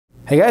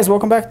Hey guys,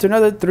 welcome back to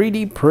another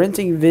 3D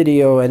printing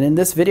video, and in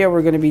this video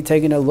we're going to be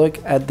taking a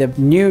look at the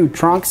new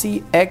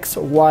Tronxy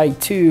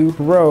XY-2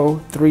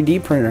 Pro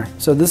 3D printer.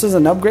 So this is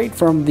an upgrade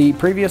from the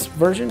previous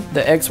version,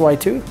 the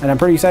XY-2, and I'm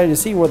pretty excited to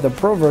see what the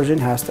Pro version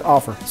has to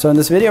offer. So in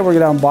this video we're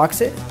going to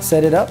unbox it,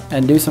 set it up,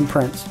 and do some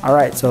prints.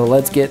 Alright, so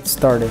let's get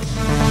started.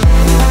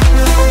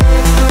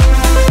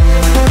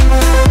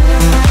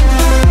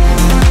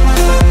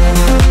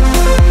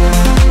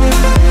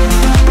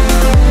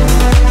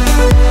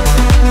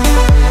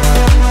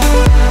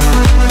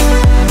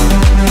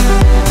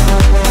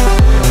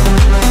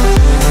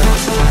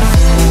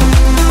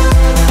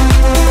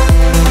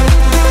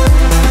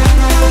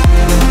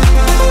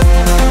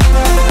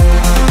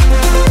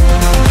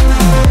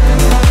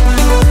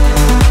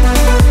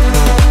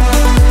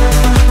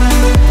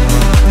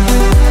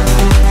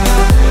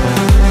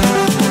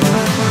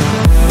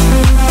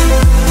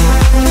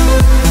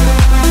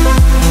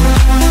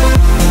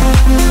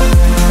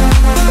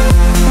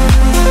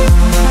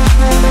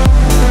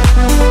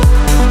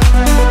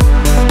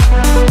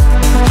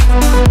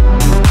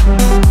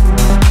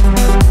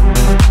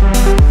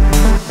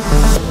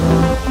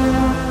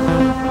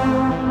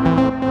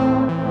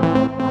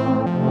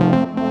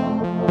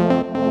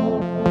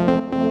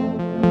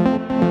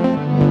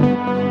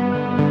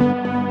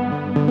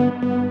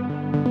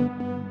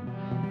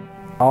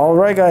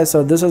 Alright guys,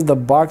 so this is the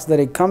box that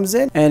it comes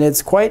in, and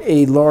it's quite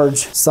a large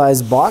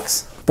size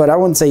box, but I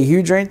wouldn't say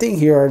huge or anything.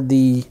 Here are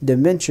the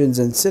dimensions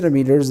in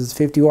centimeters. It's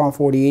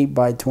 5148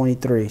 by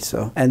 23.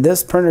 So, and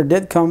this printer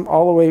did come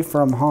all the way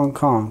from Hong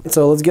Kong.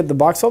 So let's get the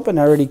box open.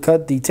 I already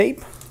cut the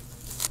tape.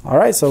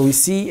 Alright, so we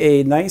see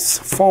a nice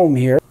foam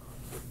here,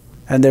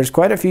 and there's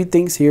quite a few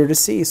things here to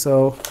see.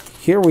 So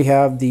here we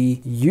have the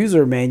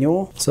user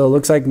manual. So it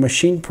looks like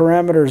machine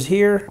parameters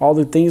here, all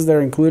the things that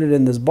are included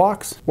in this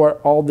box,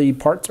 what all the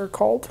parts are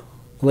called,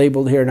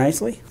 labeled here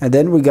nicely. And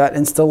then we got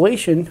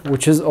installation,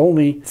 which is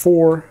only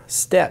 4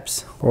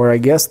 steps, or I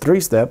guess 3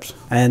 steps.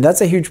 And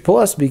that's a huge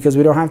plus because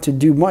we don't have to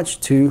do much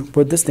to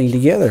put this thing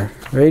together.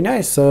 Very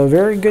nice, so a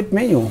very good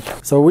manual.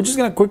 So we're just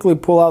gonna quickly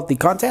pull out the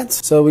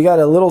contents. So we got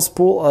a little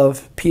spool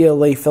of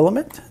PLA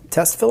filament.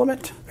 Test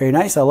filament. Very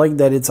nice. I like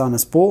that it's on a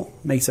spool.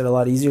 Makes it a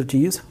lot easier to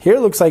use. Here it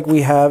looks like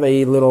we have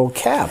a little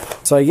cap.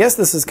 So I guess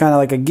this is kind of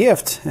like a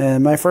gift,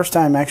 and my first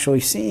time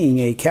actually seeing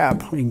a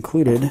cap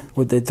included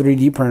with the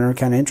 3D printer.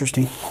 Kind of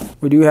interesting.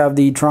 We do have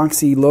the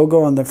Tronxy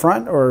logo on the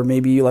front, or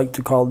maybe you like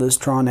to call this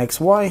Tron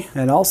XY.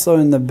 And also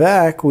in the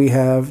back we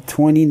have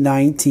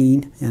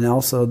 2019, and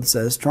also it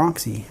says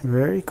Tronxy.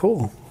 Very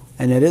cool.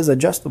 And it is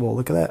adjustable.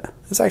 Look at that.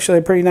 It's actually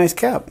a pretty nice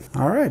cap.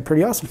 Alright,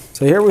 pretty awesome.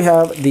 So here we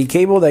have the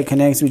cable that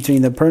connects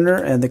between the printer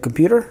and the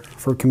computer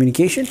for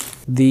communication.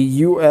 The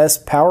US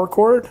power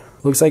cord.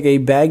 Looks like a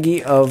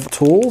baggie of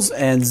tools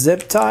and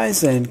zip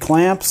ties and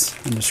clamps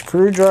and a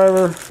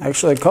screwdriver.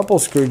 Actually a couple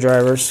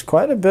screwdrivers.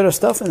 Quite a bit of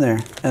stuff in there.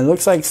 And it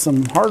looks like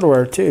some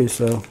hardware too.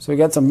 So we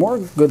got some more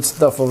good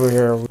stuff over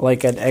here,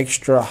 like an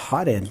extra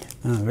hot end.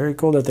 Very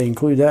cool that they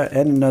include that,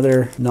 and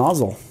another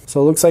nozzle.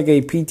 So it looks like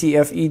a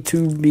PTFE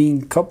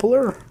tubing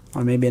coupler,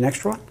 or maybe an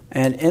extra one.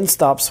 An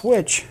end-stop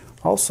switch,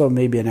 also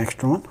maybe an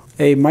extra one.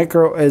 A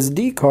micro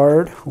SD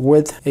card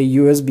with a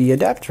USB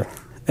adapter.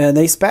 And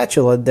a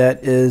spatula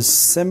that is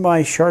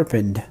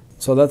semi-sharpened.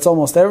 So that's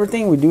almost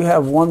everything. We do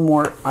have one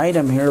more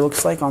item here,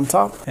 looks like, on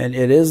top. And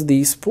it is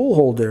the spool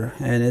holder.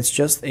 And it's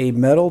just a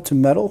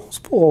metal-to-metal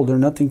spool holder.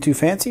 Nothing too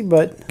fancy,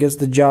 but gets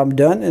the job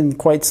done and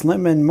quite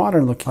slim and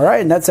modern looking.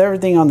 Alright, and that's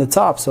everything on the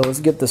top. So let's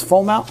get this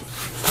foam out.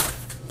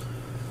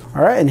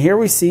 Alright, and here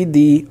we see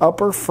the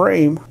upper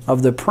frame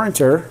of the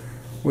printer,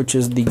 which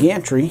is the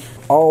gantry,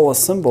 all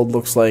assembled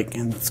looks like,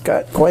 and it's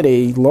got quite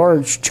a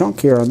large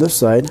chunk here on this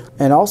side.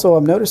 And also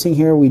I'm noticing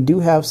here we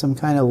do have some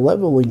kind of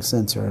leveling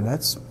sensor.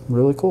 That's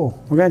really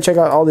cool. We're going to check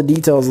out all the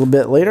details a little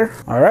bit later.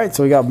 Alright,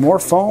 so we got more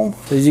foam.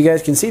 As you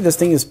guys can see, this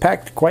thing is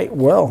packed quite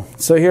well.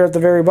 So here at the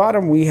very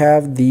bottom we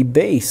have the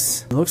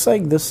base. It looks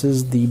like this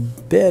is the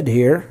bed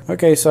here.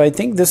 Okay, so I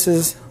think this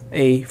is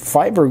a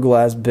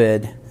fiberglass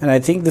bed, and I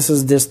think this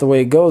is just the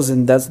way it goes,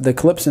 and that's the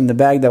clips in the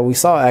bag that we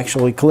saw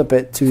actually clip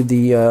it to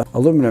the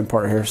aluminum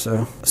part here.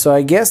 So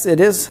I guess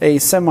it is a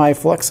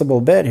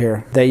semi-flexible bed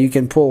here that you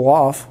can pull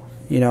off,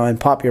 you know,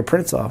 and pop your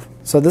prints off.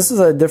 So this is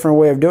a different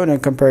way of doing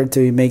it compared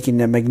to making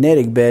a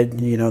magnetic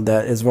bed, you know,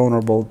 that is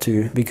vulnerable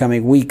to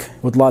becoming weak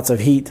with lots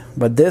of heat,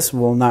 but this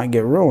will not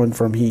get ruined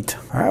from heat.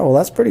 Alright, well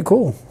that's pretty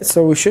cool.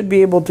 So we should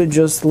be able to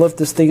just lift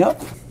this thing up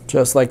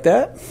just like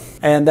that.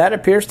 And that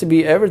appears to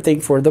be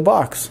everything for the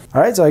box.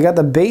 Alright, so I got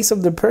the base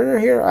of the printer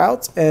here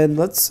out, and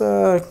let's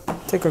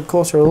take a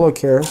closer look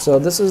here. So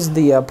this is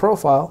the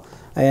profile,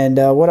 and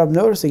what I'm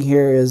noticing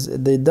here is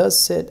it does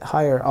sit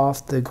higher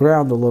off the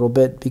ground a little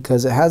bit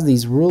because it has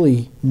these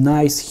really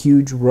nice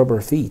huge rubber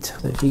feet.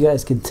 So if you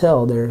guys can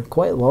tell, they're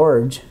quite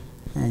large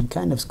and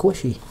kind of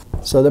squishy.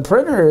 So the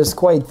printer is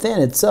quite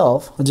thin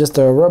itself, just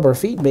the rubber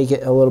feet make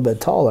it a little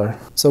bit taller.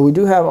 So we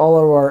do have all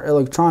of our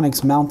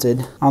electronics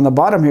mounted. On the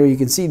bottom here you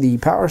can see the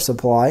power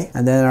supply,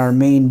 and then our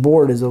main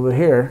board is over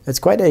here. It's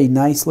quite a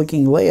nice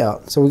looking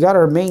layout. So we got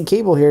our main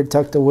cable here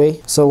tucked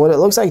away. So what it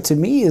looks like to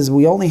me is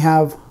we only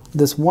have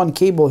this one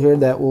cable here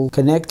that will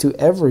connect to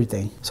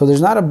everything. So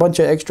there's not a bunch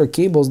of extra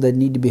cables that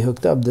need to be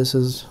hooked up. This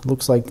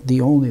looks like the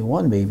only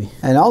one maybe.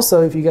 And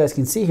also, if you guys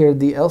can see here,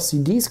 the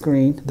LCD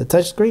screen, the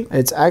touch screen,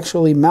 it's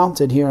actually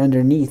mounted here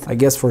underneath, I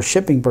guess for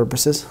shipping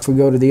purposes. If we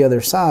go to the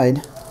other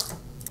side,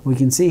 we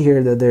can see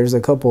here that there's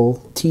a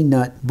couple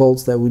T-nut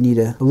bolts that we need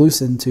to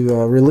loosen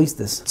to release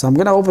this. So I'm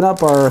gonna open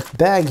up our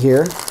bag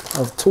here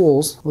of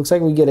tools. Looks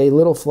like we get a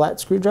little flat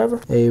screwdriver,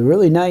 a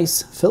really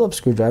nice Phillips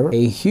screwdriver,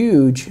 a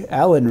huge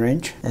Allen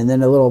wrench, and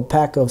then a little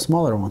pack of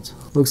smaller ones.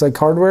 Looks like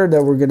hardware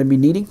that we're gonna be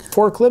needing.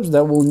 4 clips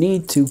that we'll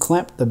need to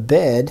clamp the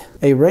bed,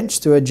 a wrench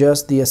to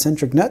adjust the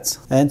eccentric nuts,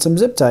 and some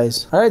zip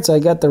ties. All right, so I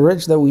got the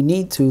wrench that we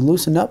need to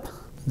loosen up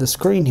the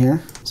screen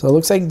here. So it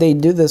looks like they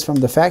do this from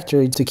the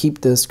factory to keep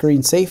the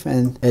screen safe,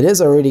 and it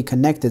is already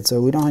connected, so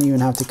we don't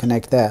even have to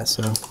connect that.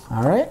 So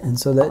all right, and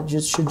so that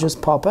should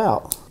just pop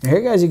out. And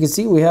here guys, you can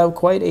see we have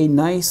quite a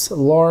nice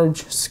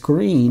large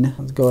screen.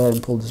 Let's go ahead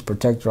and pull this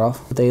protector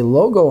off with a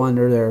logo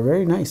under there.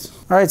 Very nice.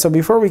 All right, so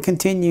before we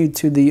continue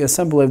to the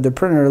assembly of the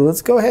printer,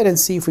 let's go ahead and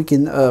see if we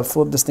can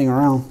flip this thing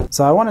around.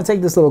 So I want to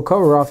take this little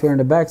cover off here in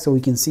the back so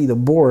we can see the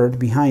board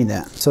behind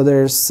that. So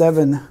there's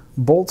 7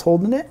 bolts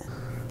holding it.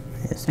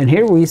 And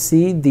here we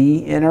see the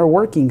inner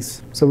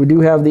workings. So we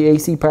do have the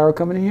AC power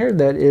coming in here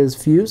that is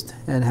fused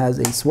and has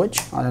a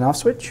switch, on and off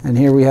switch. And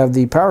here we have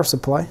the power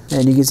supply.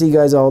 And you can see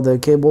guys, all the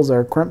cables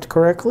are crimped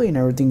correctly and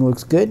everything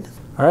looks good.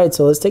 All right,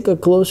 so let's take a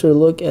closer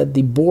look at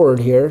the board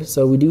here.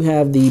 So we do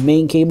have the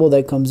main cable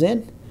that comes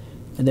in,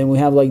 and then we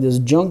have like this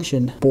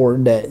junction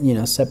board that, you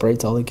know,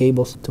 separates all the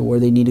cables to where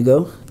they need to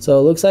go. So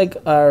it looks like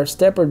our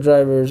stepper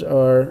drivers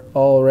are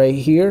all right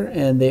here,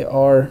 and they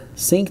are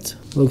synced.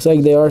 Looks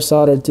like they are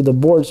soldered to the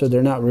board, so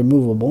they're not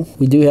removable.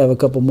 We do have a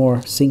couple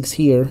more sinks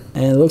here,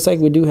 and it looks like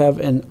we do have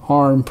an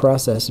ARM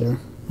processor,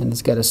 and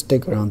it's got a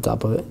sticker on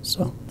top of it.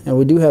 So, and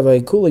we do have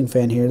a cooling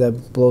fan here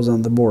that blows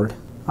on the board.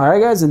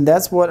 Alright guys, and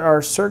that's what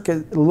our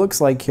circuit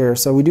looks like here.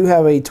 So we do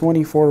have a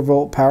 24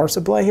 volt power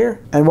supply here.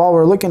 And while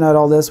we're looking at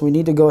all this, we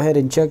need to go ahead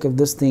and check if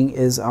this thing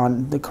is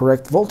on the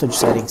correct voltage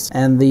settings.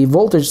 And the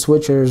voltage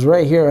switcher is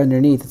right here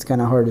underneath. It's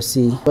kind of hard to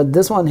see. But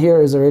this one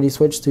here is already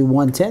switched to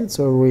 110,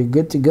 so we're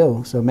good to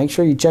go. So make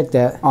sure you check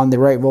that on the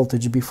right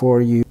voltage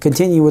before you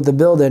continue with the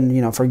build and,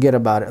 you know, forget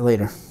about it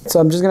later. So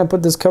I'm just going to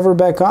put this cover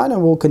back on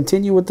and we'll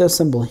continue with the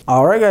assembly.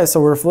 Alright guys, so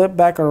we're flipped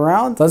back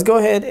around. Let's go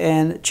ahead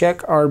and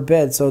check our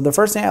bed. So the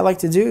first thing I like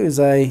to do is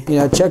I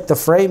check the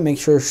frame, make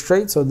sure it's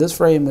straight. So this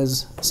frame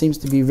seems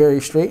to be very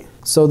straight.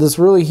 So this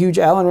really huge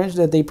Allen wrench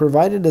that they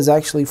provided is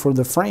actually for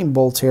the frame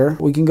bolts here.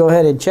 We can go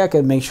ahead and check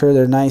it, make sure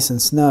they're nice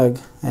and snug,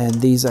 and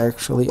these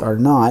actually are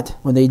not.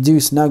 When they do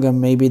snug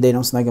them, maybe they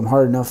don't snug them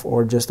hard enough,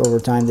 or just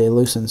over time they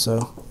loosen.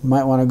 So you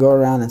might want to go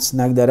around and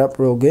snug that up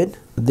real good.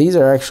 But these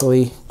are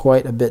actually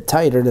quite a bit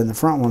tighter than the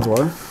front ones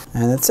were.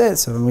 And that's it,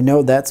 so we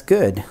know that's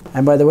good.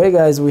 And by the way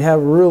guys, we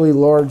have really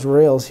large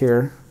rails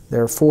here.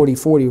 There are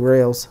 40-40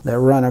 rails that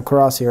run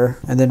across here,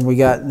 and then we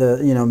got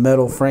the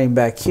metal frame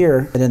back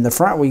here, and in the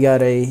front we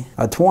got a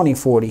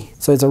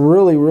 20-40. So it's a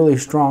really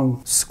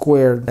strong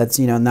square that's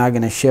not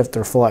going to shift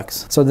or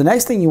flex. So the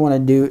next thing you want to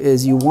do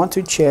is you want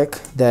to check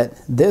that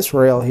this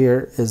rail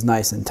here is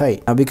nice and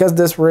tight. Now because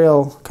this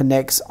rail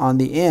connects on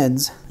the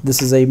ends,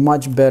 this is a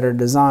much better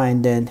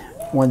design than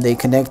when they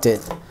connect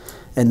it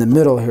in the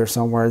middle here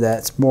somewhere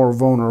that's more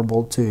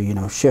vulnerable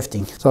to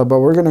shifting. So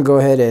but we're gonna go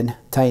ahead and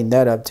tighten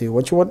that up too.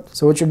 What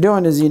you're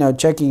doing is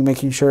checking,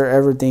 making sure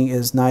everything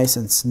is nice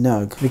and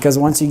snug, because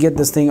once you get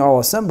this thing all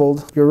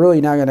assembled, you're really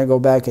not gonna go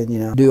back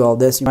and do all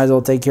this. You might as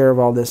well take care of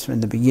all this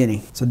in the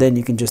beginning, so then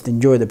you can just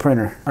enjoy the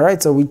printer. All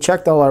right, so we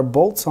checked all our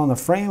bolts on the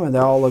frame and they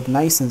all look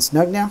nice and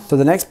snug now. So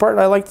the next part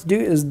I like to do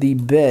is the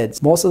bed.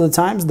 Most of the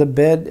times the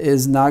bed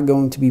is not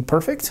going to be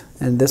perfect,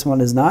 and this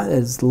one is not.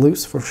 It's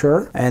loose for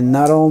sure. And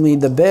not only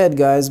the bed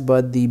guys,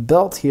 but the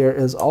belt here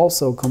is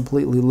also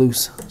completely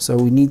loose, so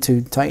we need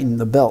to tighten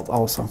the belt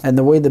also. And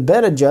the way the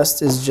bed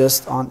adjusts is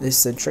just on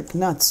eccentric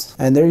nuts,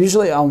 and they're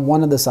usually on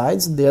one of the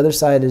sides. The other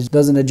side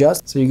doesn't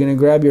adjust, so you're going to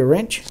grab your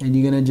wrench and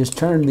you're going to just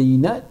turn the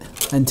nut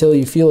until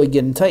you feel it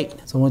getting tight.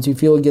 So once you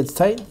feel it gets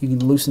tight, you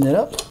can loosen it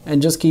up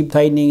and just keep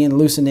tightening and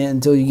loosening it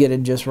until you get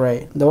it just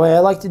right. The way I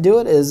like to do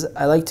it is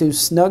I like to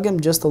snug them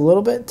just a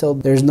little bit till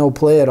there's no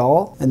play at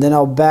all, and then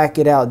I'll back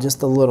it out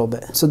just a little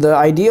bit. So the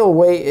ideal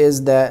way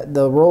is that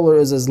the roller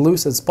is as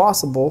loose as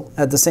possible,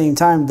 at the same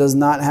time does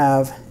not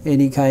have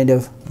any kind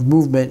of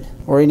movement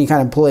or any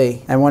kind of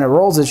play. And when it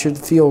rolls, it should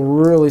feel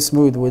really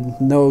smooth with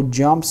no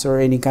jumps or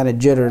any kind of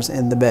jitters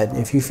in the bed.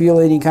 If you feel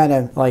any kind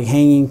of like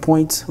hanging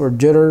points or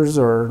jitters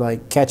or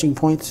like catching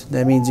points,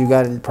 that means you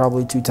got it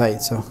probably too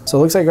tight. So it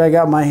looks like I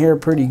got my hair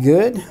pretty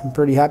good. I'm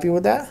pretty happy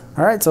with that.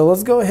 All right, so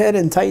let's go ahead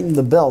and tighten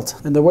the belt.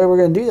 And the way we're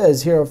gonna do that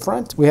is here up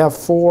front, we have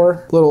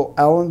 4 little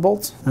Allen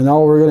bolts, and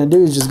all we're gonna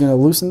do is just gonna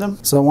loosen them.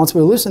 So once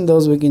we loosen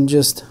those, we can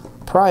just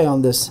pry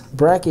on this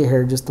bracket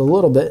here just a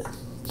little bit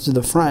to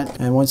the front,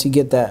 and once you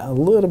get that a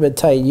little bit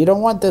tight, you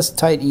don't want this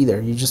tight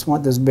either, you just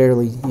want this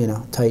barely, you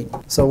know, tight.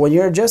 So when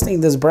you're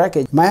adjusting this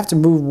bracket, you might have to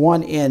move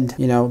one end,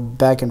 you know,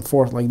 back and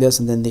forth like this,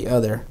 and then the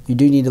other. You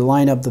do need to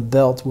line up the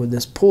belt with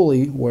this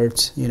pulley where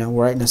it's, you know,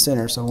 right in the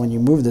center, so when you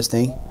move this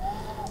thing,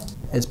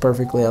 it's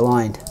perfectly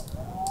aligned.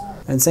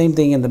 And same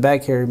thing in the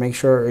back here, make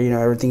sure, you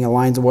know, everything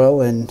aligns well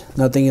and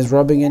nothing is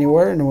rubbing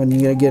anywhere. And when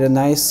you get a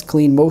nice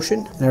clean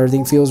motion and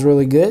everything feels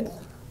really good,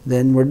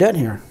 then we're done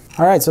here.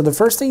 Alright, so the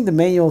first thing the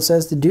manual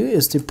says to do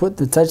is to put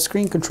the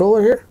touchscreen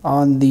controller here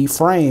on the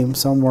frame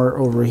somewhere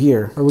over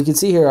here. But we can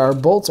see here our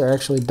bolts are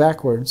actually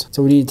backwards.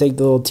 So we need to take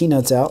the little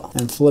T-nuts out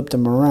and flip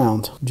them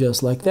around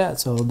just like that.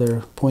 So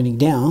they're pointing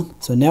down.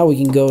 So now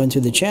we can go into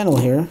the channel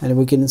here and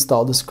we can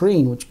install the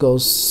screen, which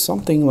goes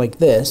something like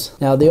this.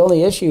 Now the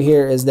only issue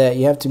here is that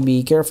you have to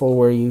be careful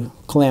where you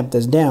clamp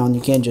this down. You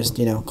can't just,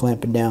 you know,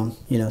 clamp it down,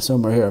 you know,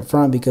 somewhere here up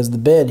front, because the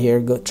bed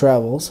here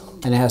travels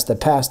and it has to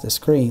pass the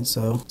screen.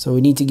 So we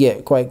need to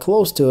get quite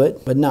close to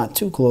it, but not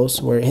too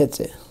close where it hits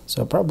it.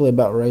 So probably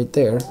about right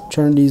there.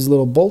 Turn these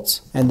little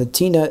bolts and the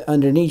T-nut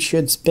underneath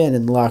should spin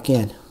and lock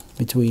in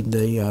between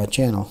the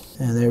channel.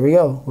 And there we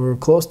go. We're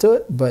close to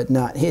it, but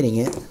not hitting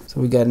it. So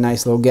we got a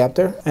nice little gap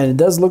there. And it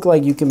does look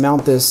like you can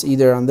mount this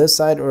either on this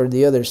side or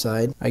the other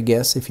side, I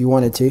guess, if you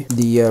wanted to.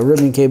 The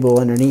ribbon cable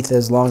underneath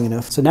is long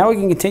enough. So now we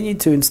can continue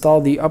to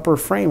install the upper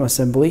frame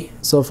assembly.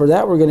 So for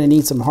that, we're gonna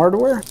need some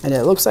hardware. And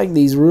it looks like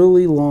these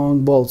really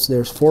long bolts.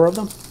 There's 4 of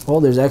them. Well,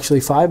 there's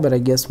actually 5, but I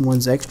guess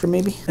one's extra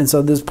maybe. And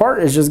so this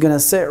part is just gonna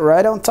sit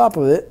right on top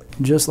of it,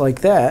 just like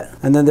that.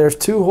 And then there's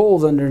 2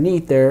 holes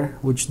underneath there,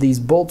 which these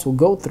bolts will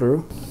go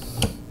through.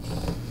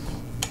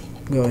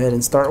 Go ahead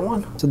and start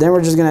one. So then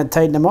we're just gonna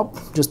tighten them up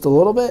just a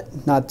little bit,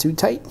 not too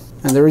tight.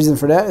 And the reason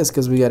for that is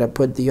because we gotta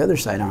put the other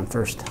side on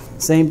first.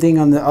 Same thing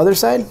on the other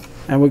side.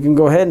 And we can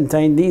go ahead and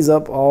tighten these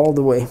up all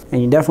the way.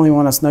 And you definitely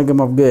want to snug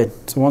them up good.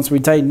 So once we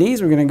tighten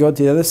these, we're going to go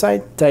to the other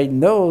side, tighten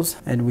those,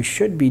 and we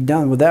should be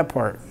done with that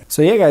part.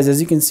 So yeah guys, as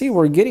you can see,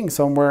 we're getting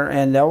somewhere,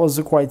 and that was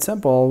quite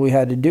simple. All we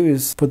had to do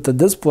is put the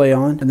display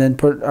on and then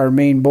put our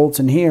main bolts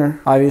in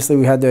here. Obviously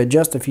we had to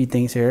adjust a few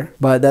things here,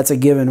 but that's a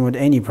given with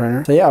any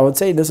printer. So yeah, I would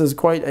say this is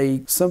quite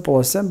a simple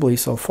assembly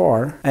so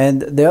far.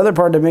 And the other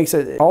part that makes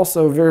it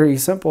also very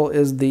simple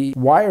is the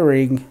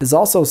wiring is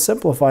also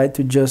simplified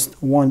to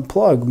just one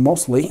plug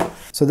mostly.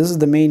 So this is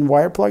the main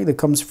wire plug that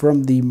comes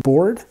from the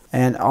board,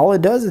 and all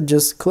it does, it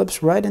just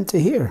clips right into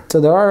here. So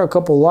there are a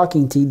couple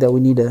locking teeth that we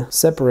need to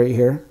separate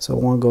here. So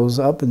one goes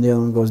up and the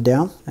other one goes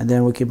down, and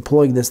then we can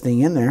plug this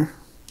thing in there.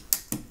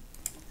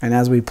 And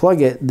as we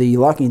plug it, the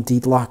locking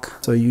teeth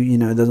lock, so you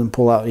know it doesn't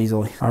pull out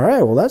easily. All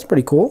right, well that's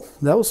pretty cool.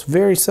 That was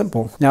very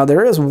simple. Now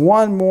there is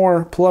one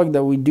more plug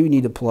that we do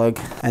need to plug,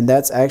 and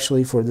that's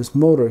actually for this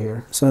motor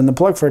here. So then the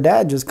plug for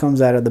that just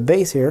comes out of the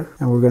base here,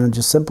 and we're gonna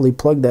just simply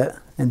plug that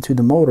into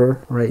the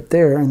motor right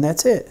there, and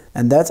that's it.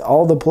 And that's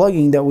all the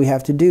plugging that we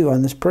have to do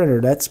on this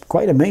printer. That's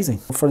quite amazing.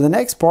 For the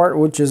next part,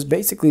 which is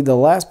basically the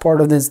last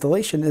part of the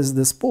installation, is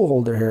the spool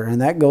holder here,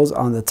 and that goes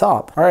on the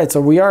top. All right, so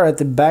we are at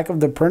the back of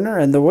the printer,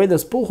 and the way the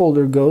spool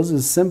holder goes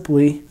is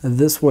simply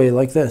this way,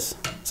 like this.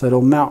 So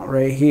it'll mount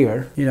right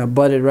here, you know,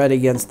 butted right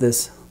against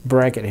this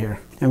bracket here.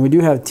 And we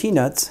do have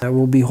T-nuts that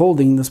will be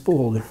holding the spool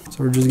holder.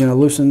 So we're just gonna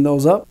loosen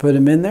those up, put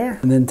them in there,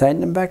 and then tighten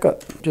them back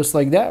up. Just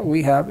like that,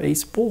 we have a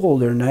spool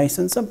holder, nice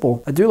and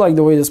simple. I do like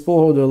the way the spool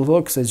holder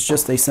looks. It's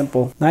just a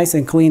simple, nice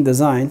and clean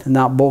design, and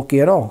not bulky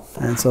at all.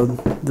 And so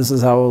this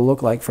is how it will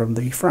look like from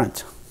the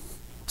front.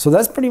 So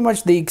that's pretty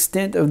much the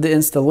extent of the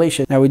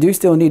installation. Now we do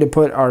still need to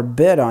put our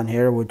bed on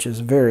here, which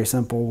is very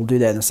simple. We'll do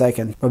that in a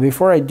second. But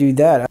before I do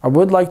that, I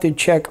would like to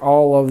check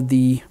all of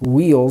the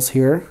wheels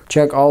here.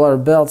 Check all our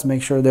belts,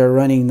 make sure they're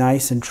running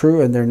nice and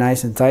true and they're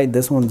nice and tight.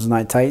 This one's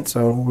not tight,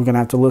 so we're gonna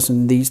have to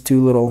loosen these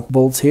 2 little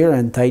bolts here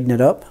and tighten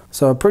it up.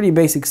 So pretty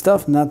basic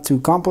stuff, not too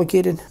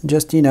complicated.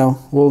 Just, you know,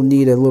 we'll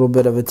need a little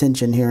bit of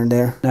attention here and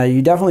there. Now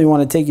you definitely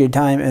want to take your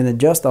time and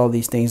adjust all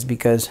these things,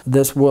 because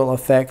this will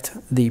affect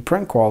the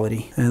print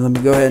quality. And let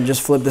me go ahead and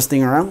just flip this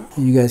thing around.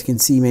 You guys can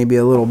see maybe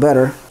a little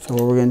better. So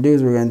what we're going to do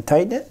is we're going to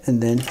tighten it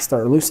and then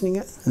start loosening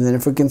it. And then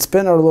if we can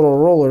spin our little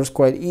rollers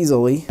quite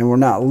easily and we're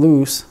not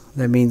loose,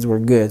 that means we're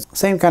good.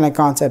 Same kind of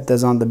concept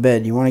as on the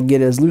bed. You want to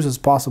get it as loose as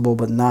possible,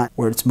 but not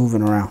where it's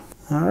moving around.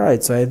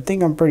 Alright, so I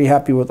think I'm pretty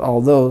happy with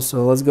all those.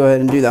 So let's go ahead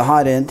and do the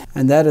hot end.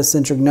 And that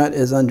eccentric nut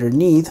is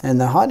underneath.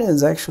 And the hot end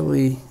is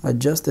actually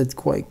adjusted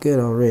quite good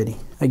already.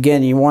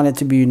 Again, you want it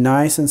to be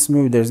nice and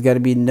smooth. There's got to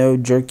be no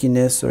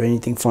jerkiness or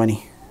anything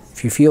funny.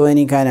 If you feel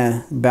any kind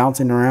of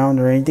bouncing around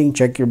or anything,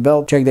 check your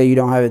belt. Check that you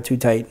don't have it too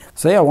tight.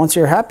 So yeah, once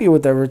you're happy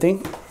with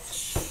everything,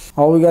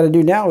 All we got to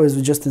do now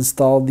is just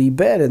install the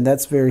bed, and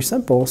that's very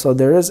simple. So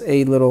there is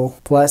a little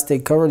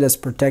plastic cover that's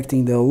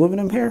protecting the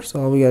aluminum here.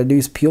 So all we got to do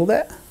is peel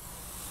that.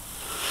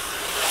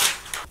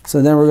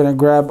 So then we're going to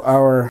grab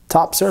our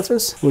top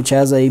surface, which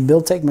has a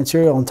Build-Tech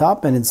material on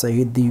top, and it's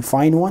the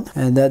fine one,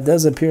 and that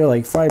does appear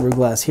like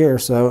fiberglass here.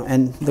 So,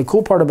 and the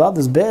cool part about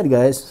this bed,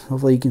 guys,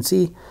 hopefully you can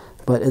see,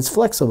 but it's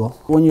flexible.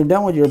 When you're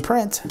done with your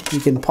print, you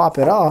can pop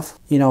it off,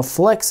 you know,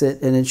 flex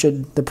it, and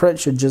the print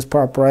should just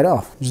pop right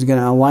off. I'm just going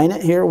to align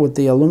it here with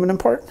the aluminum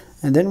part,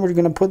 and then we're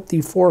going to put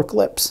the 4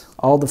 clips.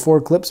 All the 4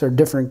 clips are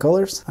different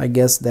colors. I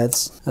guess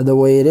that's the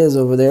way it is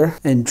over there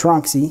in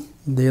Tronxy.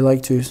 They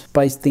like to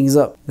spice things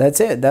up. That's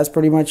it. That's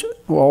pretty much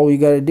all we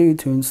got to do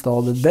to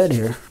install the bed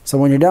here. So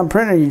when you're done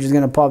printing, you're just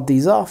going to pop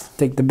these off,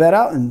 take the bed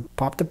out, and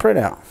pop the print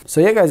out.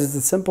 So yeah, guys, it's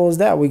as simple as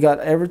that. We got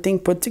everything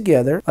put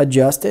together,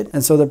 adjusted,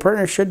 and so the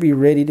printer should be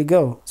ready to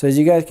go. So as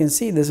you guys can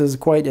see, this is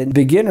quite a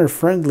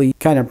beginner-friendly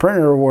kind of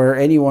printer where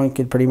anyone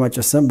could pretty much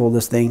assemble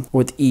this thing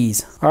with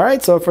ease. All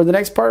right, so for the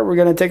next part, we're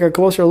going to take a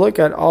closer look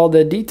at all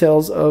the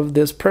details of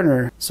this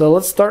printer. So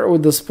let's start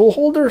with the spool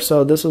holder.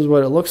 So this is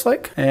what it looks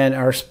like, and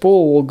our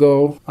spool will go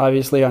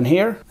obviously on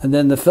here, and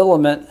then the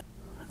filament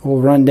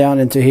will run down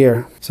into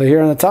here. So here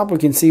on the top we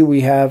can see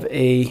we have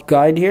a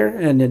guide here,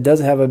 and it does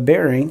have a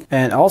bearing,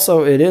 and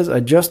also it is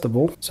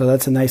adjustable, so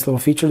that's a nice little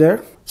feature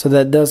there. So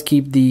that does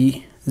keep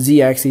the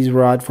Z-axis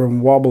rod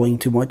from wobbling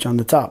too much on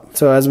the top.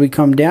 So as we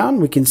come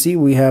down, we can see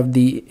we have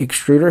the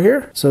extruder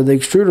here. So the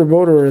extruder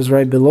motor is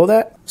right below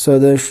that. So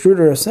the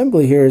extruder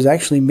assembly here is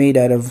actually made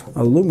out of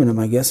aluminum,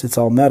 I guess. It's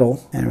all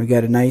metal, and we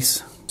got a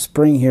nice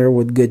spring here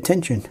with good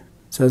tension.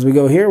 So as we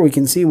go here, we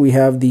can see we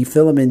have the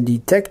filament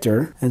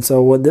detector. And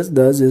so what this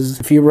does is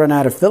if you run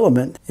out of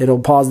filament,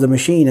 it'll pause the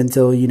machine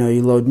until, you know,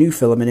 you load new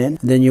filament in,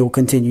 and then you'll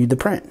continue the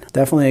print.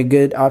 Definitely a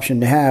good option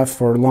to have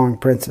for long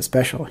prints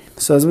especially.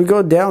 So as we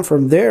go down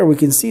from there, we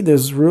can see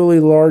this really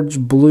large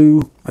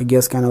blue, I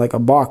guess kind of like a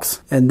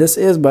box. And this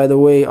is, by the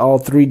way, all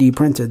 3D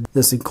printed,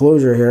 this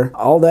enclosure here.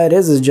 All that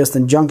is just a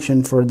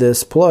junction for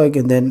this plug,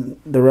 and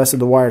then the rest of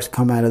the wires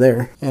come out of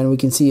there. And we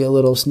can see a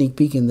little sneak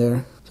peek in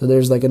there. So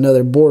there's like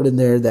another board in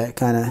there that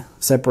kind of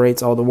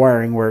separates all the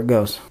wiring where it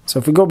goes. So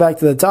if we go back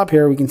to the top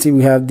here, we can see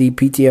we have the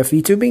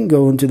PTFE tubing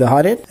going to the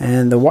hot end,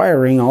 and the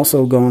wiring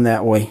also going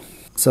that way.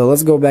 So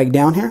let's go back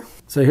down here.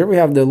 So here we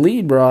have the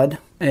lead rod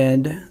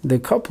and the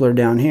coupler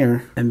down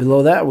here, and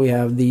below that we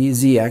have the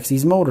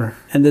Z-axis motor.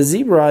 And the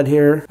Z rod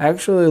here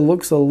actually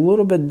looks a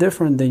little bit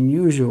different than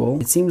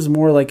usual. It seems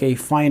more like a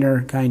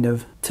finer kind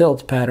of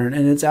tilt pattern,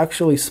 and it's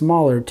actually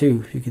smaller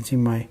too. If you can see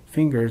my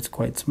finger, it's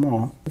quite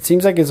small. It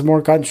seems like it's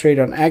more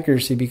concentrated on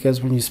accuracy,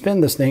 because when you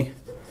spin this thing,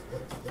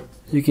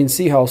 you can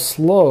see how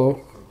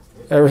slow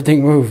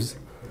everything moves.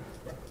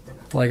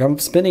 Like I'm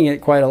spinning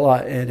it quite a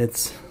lot, and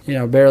it's, you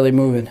know, barely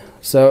moving.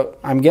 So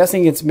I'm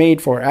guessing it's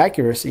made for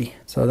accuracy.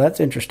 So that's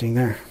interesting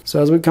there.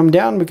 So as we come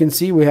down, we can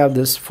see we have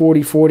this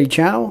 40/40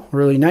 channel,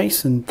 really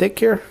nice and thick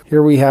here.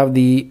 Here we have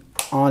the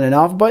on and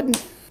off button,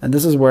 and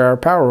this is where our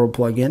power will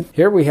plug in.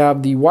 Here we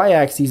have the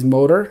Y-axis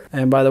motor.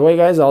 And by the way,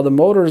 guys, all the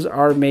motors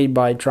are made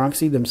by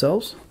Tronxy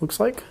themselves, looks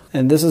like.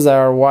 And this is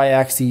our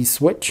Y-axis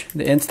switch,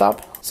 the end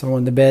stop. So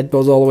when the bed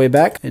goes all the way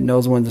back, it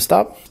knows when to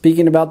stop.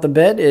 Speaking about the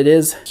bed, it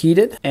is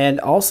heated and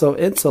also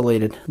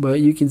insulated.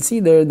 But you can see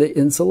there the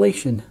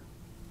insulation.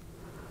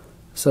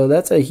 So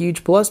that's a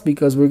huge plus,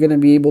 because we're going to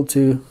be able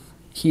to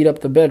heat up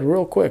the bed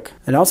real quick.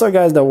 And also,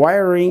 guys, the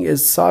wiring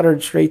is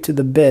soldered straight to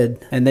the bed,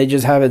 and they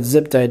just have it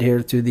zip tied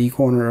here to the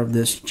corner of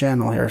this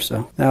channel here.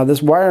 So now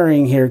this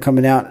wiring here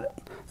coming out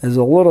is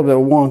a little bit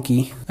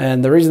wonky,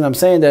 and the reason I'm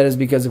saying that is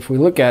because if we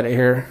look at it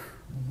here,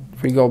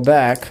 if we go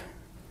back,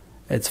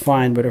 it's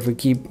fine, but if we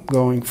keep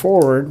going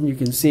forward, you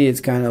can see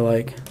it's kind of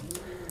like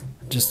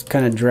just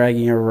kind of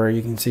dragging everywhere.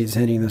 You can see it's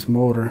hitting this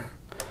motor,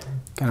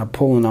 kind of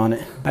pulling on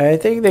it. I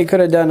think they could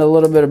have done a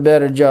little bit of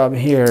better job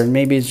here, and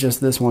maybe it's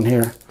just this one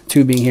here.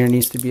 Tubing here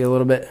needs to be a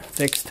little bit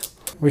fixed.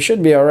 We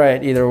should be all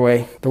right either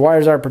way. The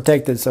wires are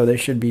protected, so they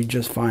should be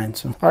just fine.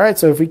 So, all right,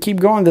 so if we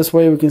keep going this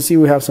way, we can see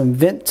we have some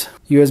vent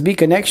USB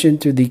connection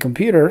to the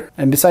computer,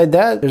 and beside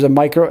that, there's a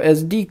micro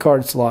SD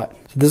card slot.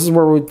 So this is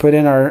where we put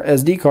in our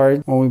SD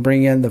card when we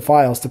bring in the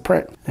files to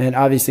print. And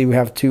obviously we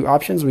have two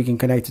options. We can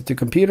connect it to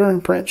computer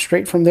and print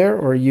straight from there,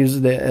 or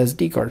use the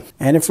SD card.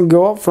 And if we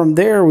go up from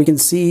there, we can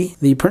see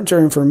the printer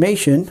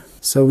information.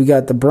 So we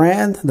got the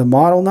brand, the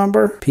model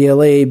number,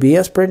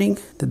 PLA.ABS printing,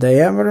 the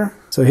diameter.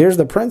 So here's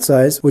the print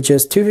size, which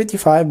is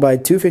 255 by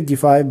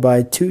 255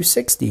 by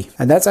 260.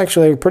 And that's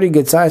actually a pretty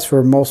good size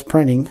for most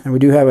printing. And we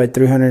do have a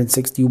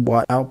 360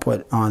 watt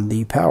output on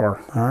the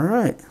power.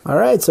 All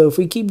right, so if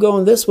we keep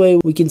going this way,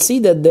 we can see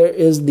that there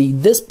is the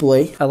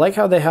display. I like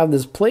how they have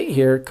this plate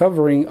here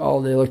covering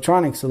all the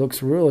electronics. It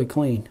looks really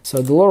clean. So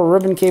the little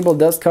ribbon cable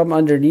does come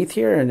underneath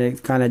here, and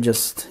it kind of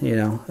just, you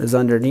know, is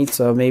underneath.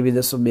 So maybe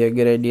this will be a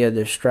good idea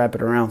to strap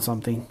it around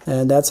something.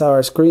 And that's how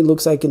our screen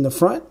looks like in the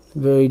front.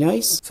 Very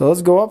nice. So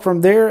let's go up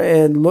from there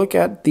and look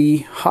at the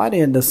hot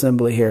end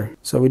assembly here.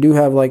 So we do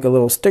have like a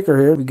little sticker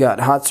here. We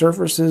got hot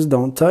surfaces,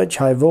 don't touch,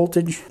 high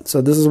voltage.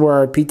 So this is where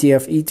our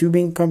PTFE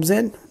tubing comes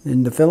in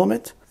the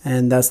filament.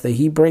 and that's the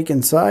heat break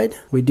inside.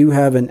 We do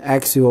have an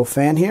axial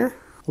fan here.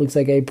 Looks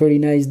like a pretty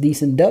nice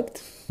decent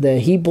duct. The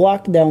heat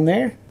block down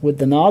there with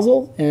the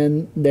nozzle,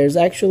 and there's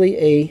actually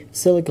a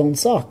silicone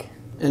sock.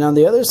 And on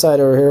the other side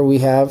over here we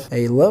have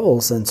a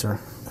level sensor.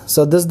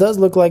 So this does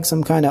look like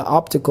some kind of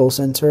optical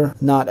sensor,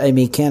 not a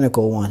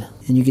mechanical one.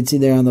 And you can see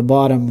there on the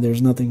bottom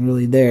there's nothing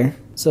really there.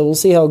 So we'll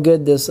see how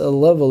good this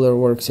leveler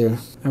works here.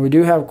 And we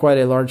do have quite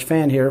a large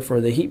fan here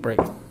for the heat break.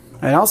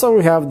 And also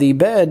we have the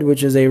bed,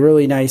 which is a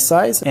really nice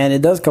size, and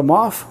it does come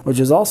off, which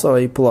is also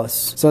a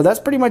plus. So that's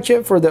pretty much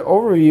it for the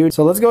overview.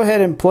 So let's go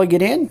ahead and plug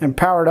it in and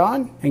power it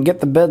on and get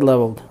the bed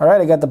leveled. All right,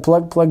 I got the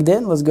plug plugged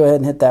in. Let's go ahead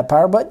and hit that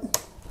power button.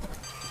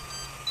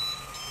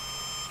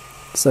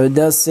 So it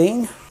does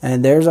sing,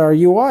 and there's our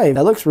UI.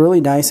 That looks really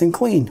nice and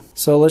clean.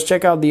 So let's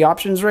check out the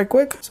options right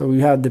quick. So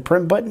we have the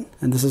print button,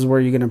 and this is where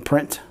you're gonna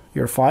print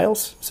your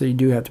files. So you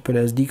do have to put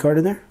an SD card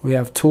in there. We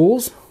have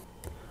tools.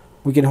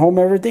 We can home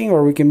everything,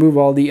 or we can move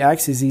all the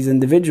axes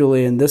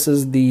individually, and this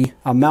is the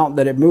amount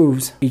that it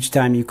moves each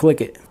time you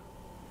click it.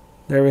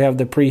 There we have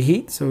the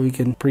preheat, so we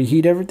can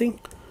preheat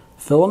everything.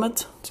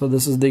 Filament, so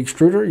this is the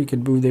extruder. You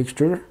can move the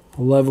extruder.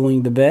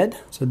 Leveling the bed.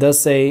 So it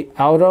does say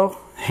auto,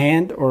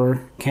 hand,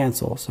 or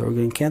cancel. So we're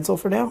going to cancel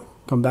for now.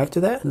 Come back to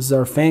that. This is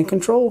our fan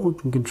control. We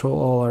can control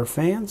all our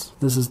fans.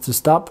 This is to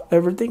stop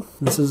everything.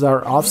 This is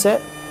our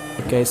offset.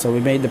 Okay, so we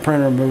made the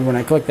printer move when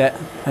I click that.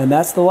 And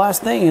that's the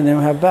last thing, and then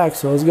we have back.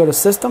 So let's go to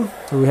system.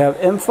 So we have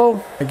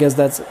info. I guess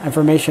that's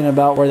information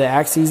about where the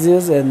axis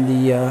is and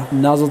the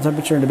nozzle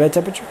temperature and the bed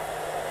temperature.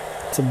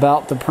 It's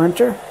about the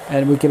printer.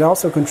 And we can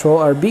also control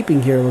our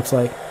beeping here, it looks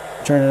like.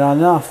 Turn it on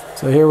and off.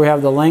 So here we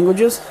have the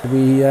languages.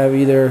 We have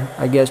either,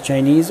 I guess,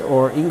 Chinese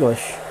or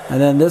English.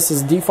 And then this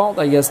is default,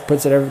 I guess,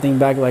 puts everything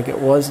back like it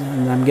was.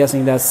 And I'm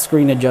guessing that's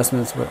screen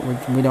adjustments, but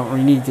we don't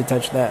really need to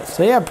touch that.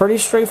 So yeah, pretty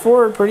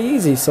straightforward, pretty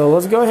easy. So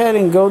let's go ahead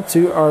and go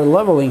to our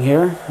leveling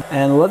here.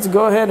 And let's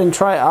go ahead and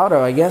try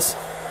auto, I guess.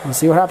 Let's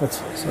see what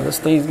happens. So this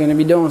thing's going to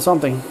be doing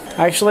something.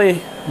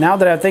 Actually, now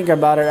that I think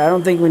about it, I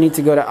don't think we need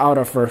to go to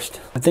auto first.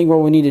 I think what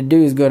we need to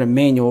do is go to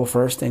manual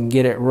first and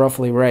get it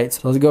roughly right.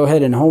 So let's go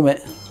ahead and home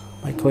it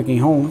by clicking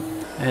home.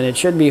 And it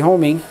should be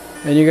homing.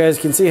 And you guys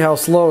can see how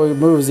slow it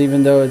moves,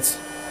 even though it's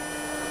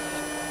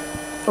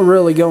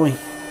really going.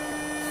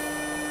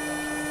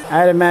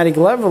 Automatic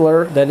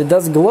leveler, that it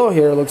does glow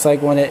here, looks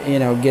like when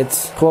it,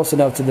 gets close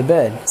enough to the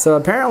bed. So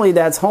apparently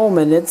that's home,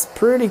 and it's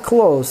pretty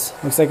close.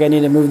 Looks like I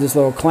need to move this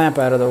little clamp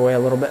out of the way a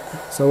little bit.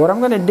 So what I'm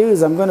going to do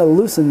is I'm going to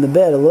loosen the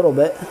bed a little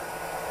bit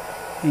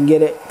and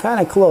get it kind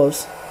of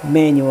close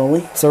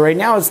manually. So right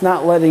now it's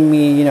not letting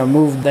me,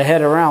 move the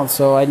head around,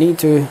 so I need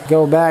to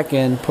go back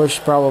and push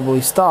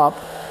probably stop,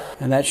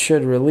 and that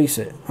should release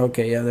it.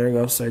 Okay, yeah, there it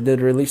goes. So I did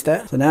release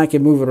that. So now I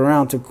can move it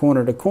around to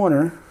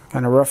corner,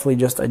 kind of roughly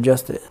just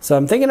adjust it. So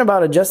I'm thinking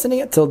about adjusting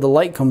it till the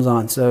light comes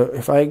on. So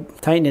if I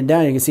tighten it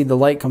down, you can see the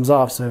light comes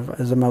off. So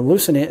as I'm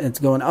loosening it, it's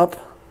going up,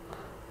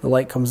 the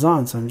light comes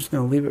on. So I'm just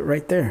going to leave it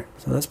right there.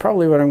 So that's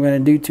probably what I'm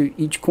going to do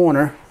to each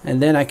corner,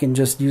 and then I can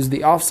just use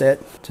the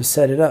offset to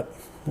set it up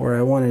where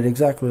I want it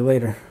exactly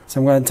later. So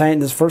I'm going to tighten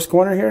this first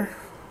corner here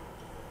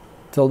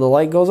till the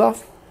light goes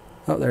off.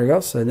 Oh, there it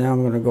goes. So now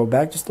I'm going to go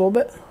back just a little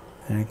bit,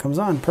 and it comes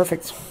on.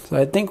 Perfect. So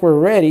I think we're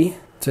ready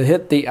to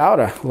hit the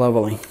auto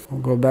leveling.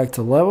 We'll go back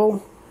to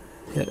level,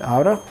 hit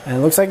auto, and it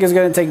looks like it's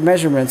going to take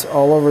measurements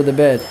all over the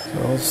bed. So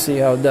let's see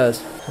how it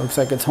does. Looks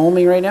like it's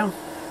homing right now.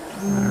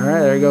 All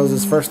right, there goes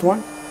this first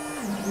one.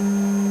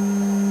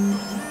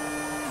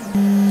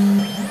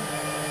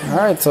 All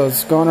right, so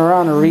it's going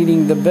around and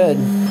reading the bed.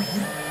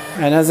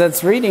 And as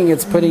it's reading,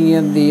 it's putting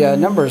in the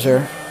numbers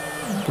here.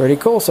 Pretty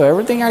cool. So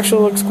everything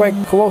actually looks quite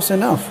close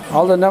enough.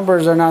 All the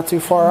numbers are not too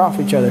far off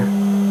each other.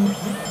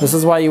 This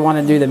is why you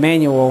want to do the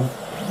manual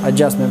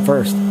adjustment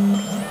first.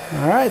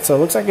 Alright, so it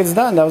looks like it's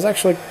done. That was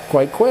actually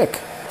quite quick.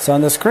 So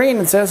on the screen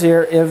it says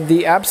here, if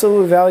the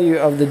absolute value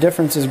of the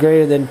difference is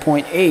greater than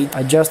 0.8,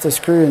 adjust the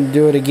screw and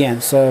do it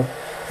again. So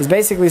it's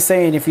basically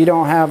saying if you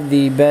don't have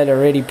the bed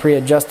already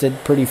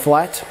pre-adjusted pretty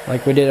flat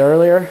like we did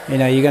earlier, you're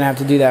going to have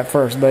to do that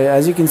first. But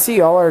as you can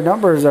see, all our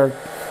numbers are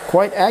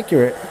quite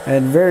accurate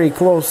and very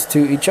close to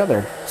each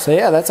other. So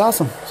yeah, that's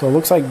awesome. So it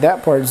looks like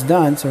that part's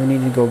done. So we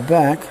need to go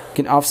back. We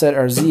can offset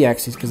our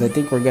z-axis because I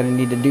think we're going to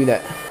need to do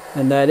that.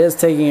 And that is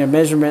taking a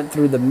measurement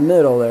through the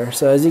middle there.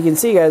 So as you can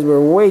see, guys,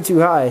 we're way too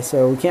high,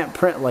 so we can't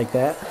print like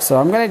that. So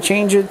I'm going to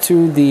change it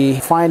to the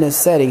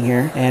finest setting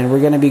here, and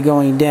we're going to be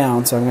going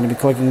down. So I'm going to be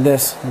clicking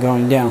this and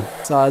going down.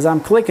 So as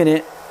I'm clicking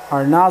it,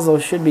 our nozzle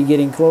should be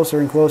getting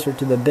closer and closer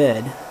to the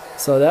bed.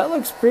 So that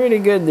looks pretty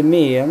good to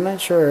me. I'm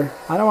not sure.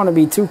 I don't want to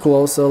be too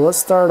close, so let's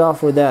start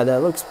off with that.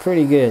 That looks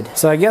pretty good.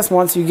 So I guess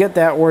once you get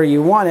that where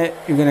you want it,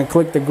 you're going to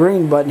click the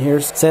green button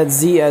here, set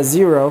Z as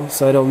 0,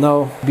 so it'll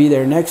know be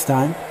there next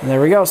time. And there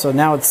we go. So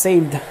now it's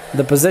saved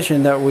the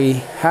position that we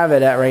have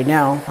it at right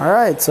now. All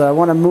right, so I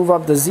want to move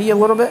up the Z a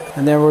little bit,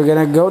 and then we're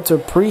going to go to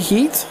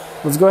preheat.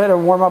 let's go ahead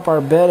and warm up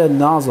our bed and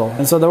nozzle.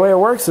 And so the way it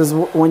works is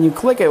when you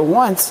click it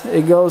once,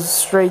 it goes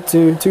straight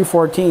to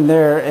 214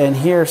 there, and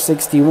here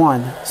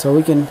 61. So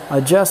we can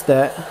adjust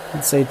that.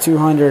 Let's say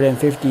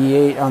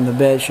 258 on the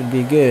bed should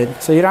be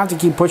good. So you don't have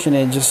to keep pushing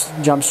it, just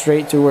jump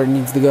straight to where it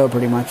needs to go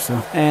pretty much. So,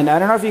 and I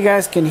don't know if you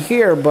guys can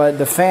hear, but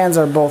the fans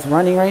are both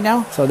running right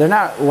now. So they're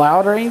not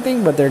loud or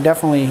anything, but they're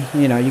definitely,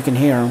 you know, you can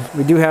hear them.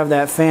 We do have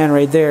that fan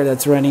right there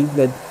that's running,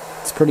 that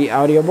it's pretty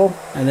audible,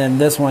 and then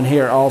this one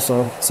here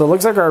also. So it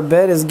looks like our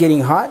bed is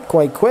getting hot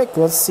quite quick.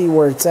 Let's see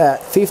where it's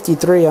at.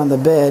 53 on the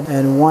bed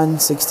and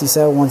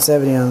 167,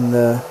 170 on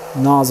the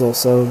nozzle.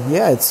 So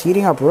yeah, it's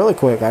heating up really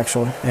quick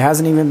actually. It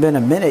hasn't even been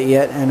a minute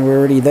yet and we're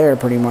already there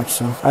pretty much.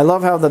 So I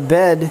love how the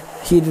bed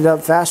heated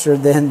up faster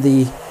than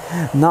the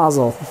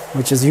nozzle,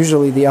 which is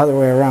usually the other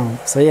way around.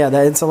 So yeah,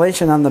 that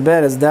insulation on the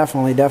bed is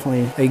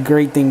definitely a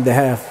great thing to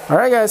have.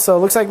 Alright guys, so it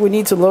looks like we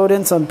need to load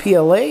in some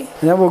PLA, and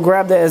then we'll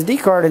grab the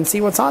SD card and see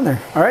what's on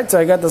there. Alright, so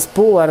I got the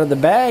spool out of the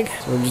bag,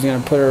 so we're just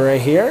going to put it right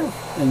here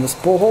in the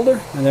spool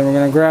holder, and then we're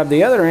going to grab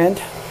the other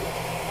end.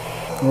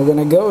 We're going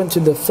to go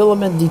into the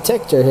filament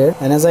detector here,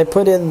 and as I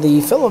put in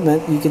the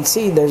filament, you can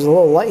see there's a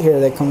little light here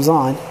that comes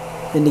on,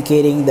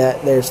 indicating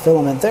that there's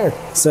filament there.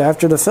 So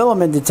after the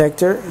filament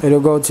detector,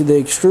 it'll go to the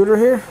extruder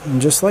here, and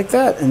just like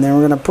that, and then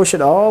we're going to push it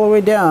all the way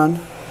down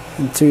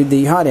into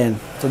the hot end.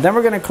 So then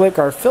we're going to click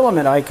our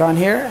filament icon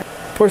here,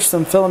 push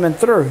some filament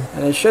through,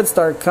 and it should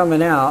start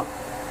coming out,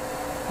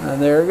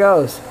 and there it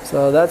goes.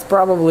 So that's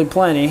probably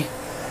plenty.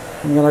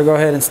 I'm going to go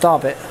ahead and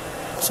stop it.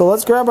 So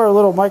let's grab our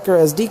little micro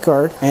SD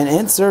card and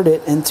insert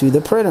it into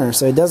the printer.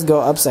 So it does go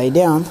upside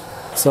down.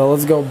 So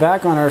let's go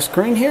back on our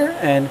screen here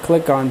and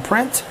click on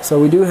print. So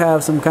we do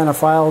have some kind of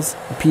files,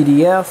 a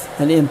PDF,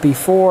 an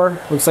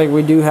MP4. Looks like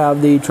we do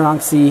have the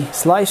Tronxy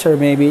slicer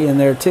maybe in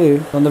there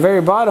too. On the very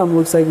bottom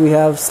looks like we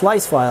have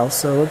slice files.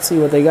 So let's see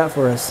what they got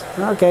for us.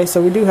 Okay,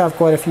 so we do have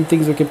quite a few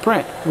things we can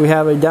print. We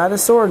have a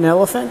dinosaur, an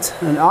elephant,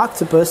 an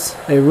octopus,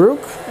 a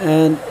rook,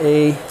 and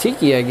a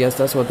tiki, I guess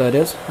that's what that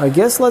is. I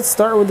guess let's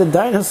start with the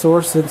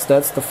dinosaur since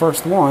that's the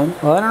first one.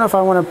 Well, I don't know if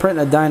I want to print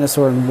a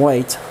dinosaur in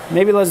white.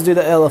 Maybe let's do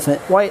the elephant.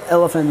 White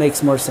elephant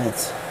makes more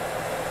sense.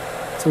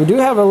 So we do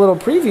have a little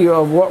preview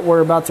of what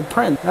we're about to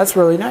print. That's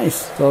really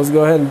nice. So let's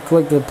go ahead and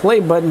click the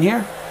play button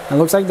here. It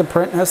looks like the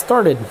print has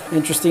started.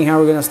 Interesting how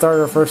we're going to start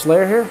our first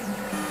layer here.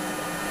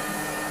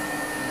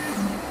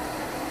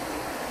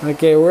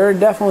 Okay, we're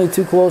definitely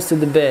too close to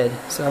the bed,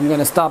 so I'm going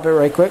to stop it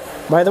right quick.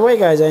 By the way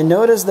guys, I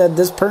noticed that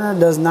this printer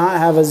does not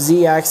have a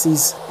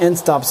Z-axis end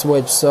stop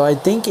switch, so I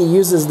think it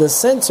uses the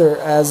sensor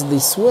as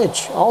the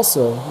switch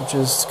also, which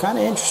is kind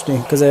of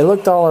interesting because I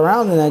looked all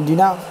around and I do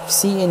not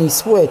see any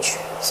switch.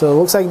 So it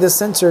looks like this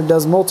sensor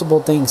does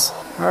multiple things.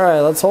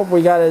 Alright, let's hope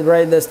we got it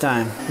right this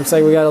time. Looks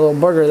like we got a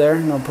little booger there,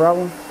 no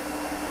problem.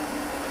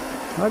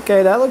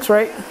 Okay, that looks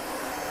right.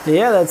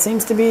 Yeah, that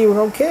seems to be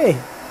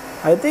okay.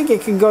 I think it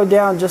can go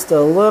down just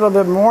a little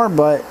bit more,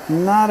 but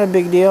not a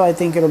big deal. I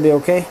think it'll be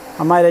okay.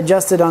 I might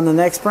adjust it on the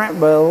next print,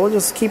 but we'll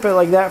just keep it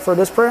like that for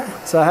this print.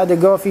 So I had to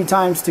go a few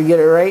times to get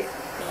it right.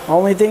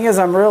 Only thing is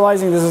I'm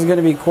realizing this is going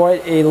to be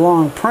quite a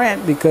long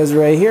print because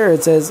right here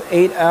it says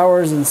 8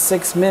 hours and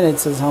 6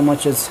 minutes is how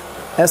much it's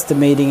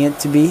estimating it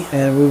to be,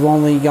 and we've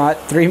only got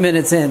 3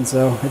 minutes in,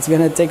 so it's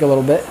going to take a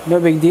little bit. No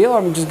big deal.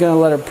 I'm just going to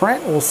let it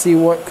print. We'll see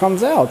what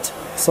comes out.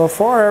 So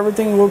far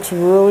everything looks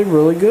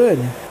really good.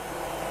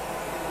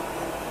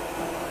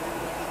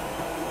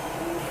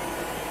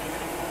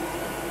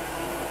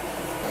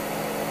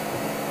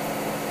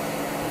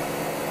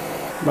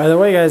 By the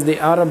way guys, the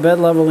out of bed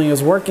leveling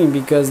is working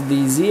because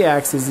the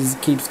Z-axis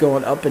keeps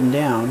going up and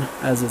down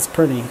as it's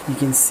printing. You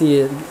can see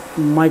it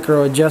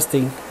micro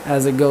adjusting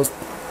as it goes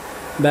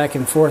back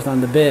and forth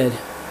on the bed.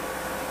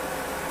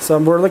 So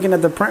we're looking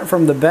at the print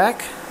from the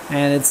back,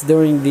 and it's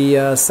doing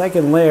the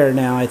second layer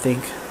now, I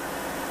think.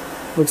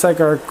 Looks like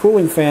our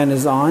cooling fan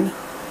is on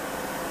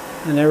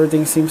and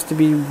everything seems to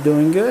be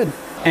doing good.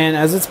 And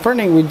as it's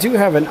printing, we do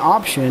have an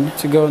option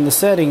to go in the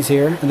settings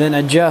here and then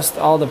adjust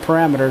all the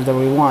parameters that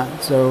we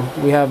want. So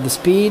we have the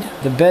speed,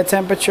 the bed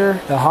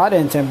temperature, the hot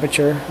end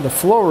temperature, the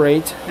flow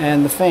rate,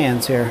 and the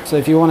fans here. So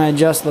if you want to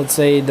adjust, let's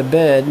say, the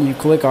bed, you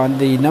click on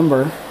the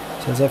number.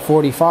 So it's at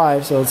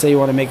 45, so let's say you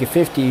want to make it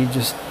 50, you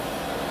just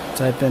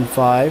type in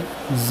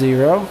 5,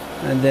 0,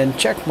 and then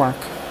check mark.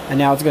 And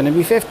now it's going to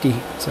be 50.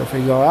 So if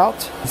we go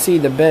out, you see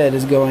the bed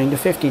is going to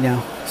 50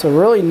 now. So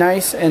really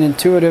nice and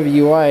intuitive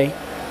UI,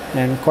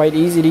 and quite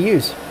easy to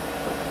use.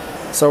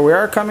 So we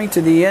are coming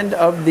to the end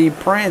of the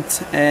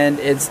print, and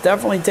it's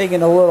definitely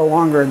taking a little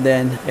longer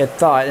than it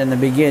thought in the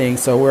beginning.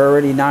 So we're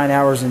already 9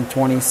 hours and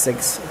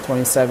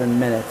 27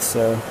 minutes.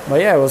 So,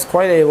 but yeah, it was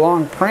quite a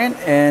long print,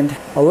 and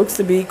it looks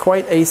to be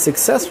quite a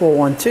successful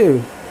one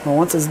too. Well,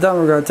 once it's done,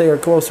 we're going to take a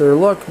closer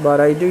look, but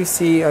I do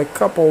see a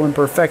couple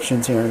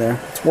imperfections here and there.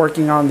 It's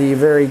working on the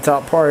very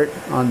top part,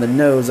 on the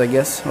nose, I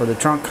guess, or the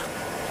trunk.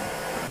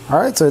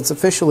 Alright, so it's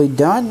officially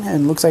done,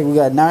 and looks like we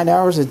got 9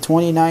 hours and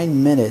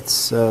 29 minutes.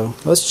 So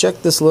let's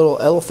check this little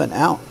elephant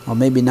out. Well,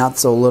 maybe not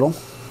so little.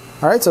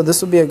 Alright, so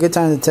this will be a good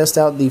time to test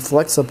out the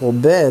flexible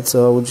bed.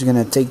 So we're just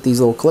going to take these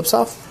little clips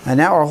off, and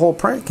now our whole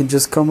print can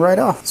just come right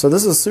off. So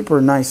this is a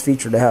super nice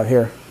feature to have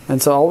here. And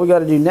so all we got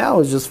to do now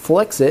is just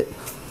flex it,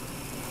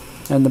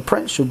 and the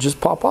print should just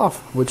pop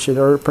off, which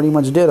it pretty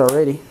much did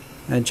already.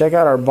 And check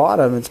out our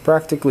bottom, it's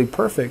practically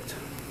perfect.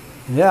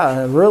 Yeah,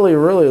 I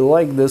really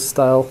like this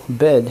style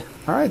bed.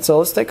 Alright, so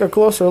let's take a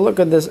closer look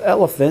at this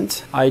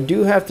elephant. I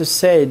do have to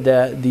say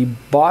that the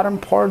bottom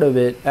part of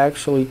it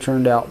actually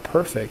turned out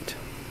perfect.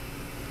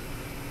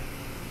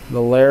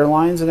 The layer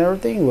lines and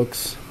everything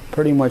looks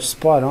pretty much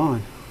spot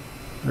on.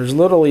 There's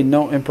literally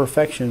no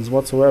imperfections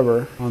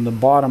whatsoever on the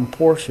bottom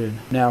portion.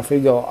 Now if we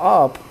go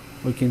up,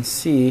 we can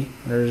see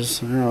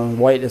there's, I don't know,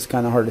 white is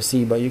kind of hard to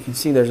see, but you can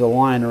see there's a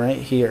line right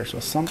here. So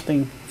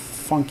something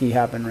funky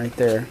happened right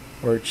there,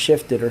 or it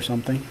shifted or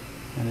something,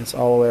 and it's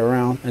all the way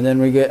around. And then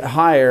we get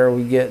higher,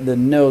 we get the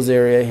nose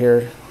area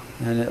here,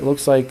 and it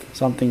looks like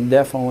something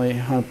definitely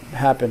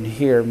happened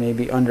here,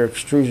 maybe under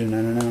extrusion,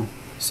 I don't know.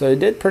 So it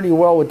did pretty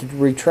well with the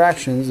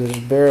retractions. There's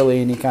barely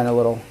any kind of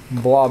little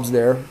blobs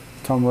there,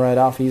 come right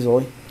off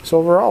easily. So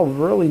overall,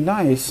 really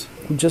nice.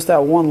 Just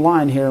that one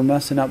line here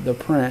messing up the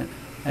print,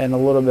 and a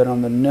little bit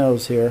on the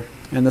nose here,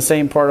 and the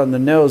same part on the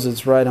nose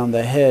is right on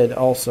the head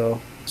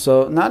also.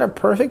 So not a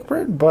perfect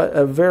print, but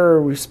a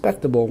very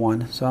respectable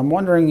one. So I'm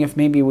wondering if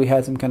maybe we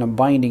had some kind of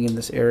binding in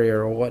this area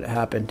or what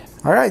happened.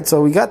 Alright,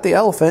 so we got the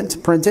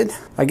elephant printed.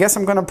 I guess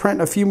I'm going to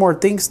print a few more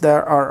things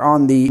that are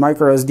on the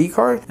micro SD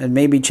card, and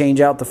maybe change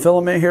out the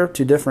filament here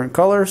to different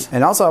colors.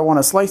 And also I want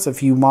to slice a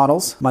few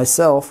models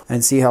myself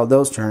and see how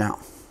those turn out.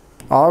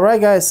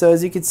 Alright guys, so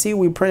as you can see,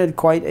 we printed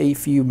quite a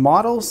few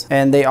models,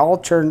 and they all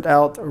turned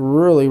out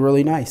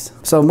really nice.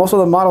 So most of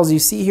the models you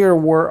see here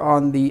were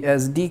on the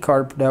SD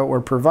card that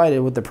were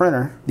provided with the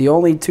printer. The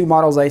only two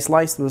models I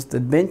sliced was the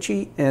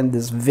Benchy and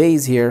this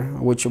vase here,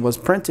 which was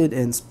printed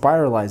in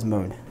spiralized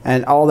mode.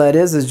 And all that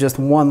is just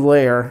one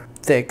layer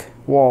thick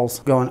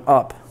walls going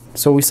up.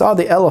 So we saw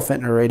the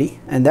elephant already,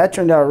 and that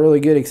turned out really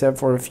good except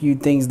for a few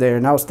things there.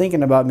 And I was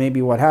thinking about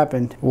maybe what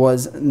happened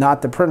was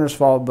not the printer's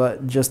fault,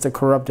 but just a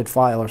corrupted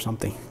file or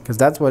something, because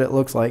that's what it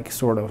looks like,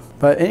 sort of.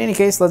 But in any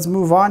case, let's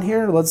move on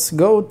here. Let's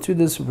go to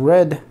this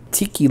red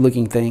tiki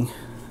looking thing,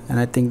 and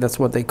I think that's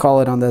what they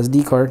call it on the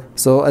SD card.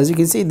 So as you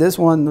can see, this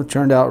one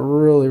turned out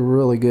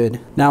really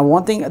good. Now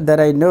one thing that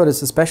I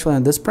noticed, especially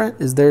on this print,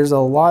 is there's a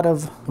lot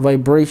of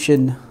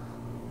vibration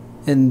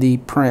in the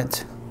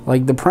print.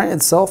 Like the print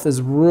itself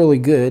is really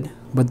good,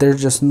 but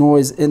there's just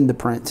noise in the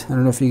print. I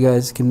don't know if you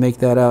guys can make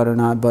that out or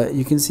not, but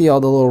you can see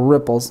all the little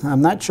ripples.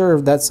 I'm not sure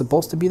if that's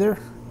supposed to be there,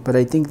 but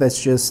I think that's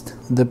just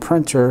the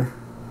printer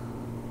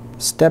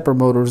stepper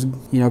motors,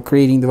 you know,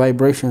 creating the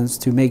vibrations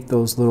to make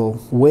those little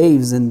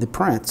waves in the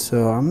print.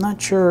 So I'm not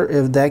sure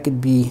if that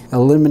could be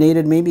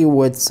eliminated maybe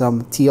with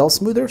some TL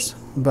smoothers,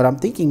 but I'm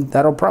thinking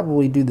that'll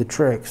probably do the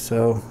trick.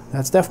 So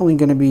that's definitely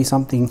going to be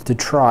something to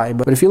try.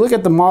 But if you look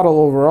at the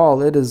model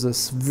overall, it is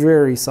a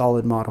very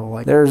solid model.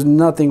 Like there's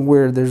nothing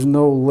weird. There's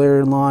no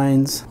layer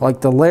lines.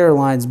 Like the layer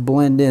lines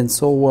blend in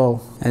so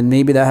well, and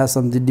maybe that has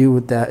something to do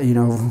with that, you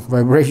know,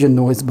 vibration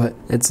noise, but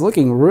it's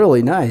looking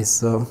really nice.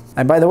 So,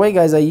 and by the way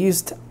guys, I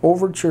used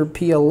Overture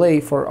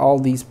PLA for all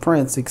these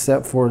prints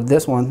except for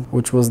this one,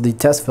 which was the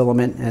test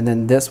filament, and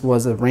then this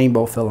was a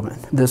rainbow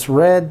filament. This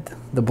red,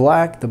 the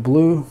black, the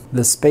blue,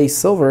 the space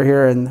silver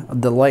here, and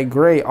the light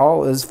gray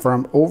all is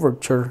from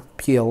Overture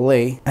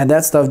PLA, and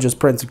that stuff just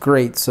prints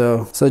great.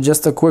 So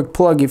just a quick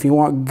plug, if you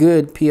want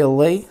good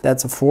PLA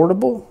that's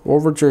affordable,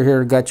 Overture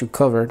here got you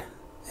covered.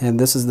 And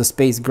this is the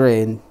space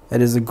gray, and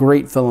it is a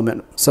great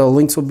filament. So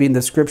links will be in the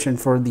description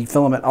for the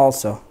filament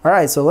also.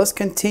 Alright, so let's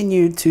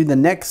continue to the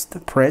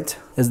next print,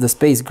 is the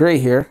space gray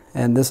here.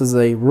 And this is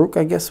a Rook,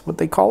 I guess what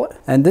they call it.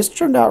 And this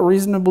turned out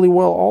reasonably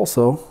well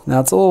also.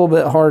 Now it's a little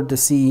bit hard to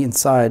see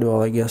inside.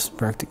 Well, I guess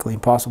practically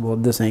impossible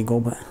at this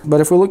angle.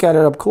 But if we look at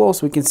it up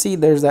close, we can see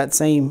there's that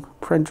same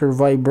printer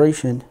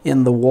vibration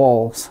in the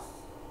walls.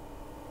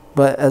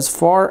 But as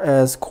far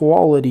as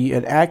quality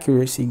and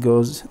accuracy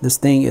goes, this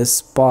thing is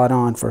spot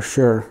on for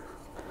sure.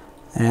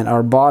 And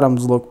our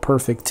bottoms look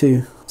perfect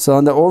too. So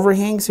on the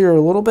overhangs here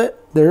a little bit,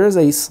 there is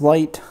a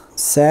slight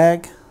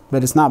sag,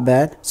 but it's not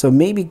bad. So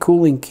maybe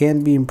cooling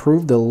can be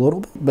improved a little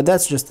bit, but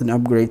that's just an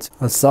upgrade.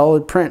 A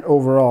solid print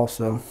overall.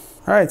 So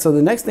alright, so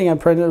the next thing I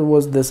printed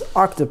was this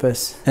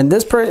octopus. And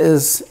this print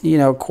is, you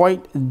know,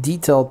 quite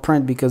detailed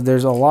print because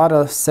there's a lot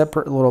of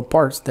separate little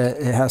parts that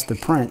it has to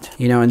print.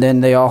 You know, and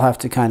then they all have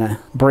to kind of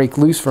break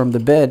loose from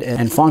the bed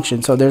and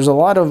function. So there's a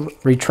lot of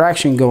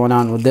retraction going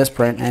on with this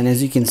print. And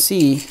as you can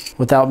see,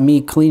 without me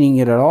cleaning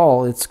it at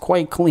all, it's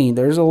quite clean.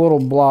 There's a little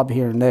blob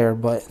here and there,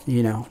 but,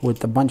 you know,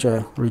 with a bunch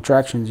of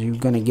retractions, you're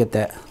going to get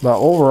that. But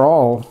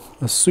overall,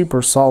 a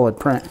super solid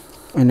print.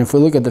 And if we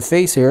look at the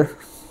face here,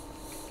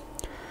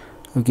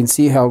 we can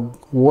see how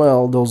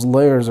well those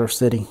layers are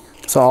sitting.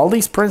 So all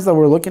these prints that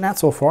we're looking at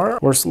so far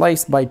were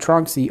sliced by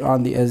Tronxy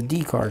on the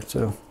SD card.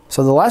 So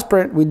So the last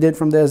print we did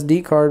from the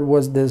SD card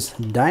was this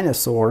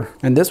dinosaur,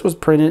 and this was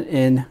printed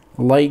in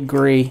light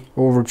gray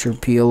Overture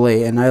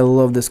PLA, and I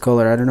love this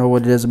color. I don't know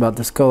what it is about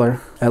this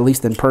color, at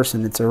least in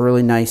person. It's a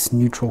really nice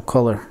neutral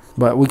color,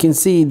 but we can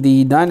see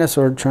the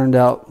dinosaur turned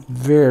out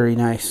very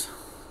nice.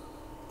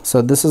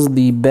 So this is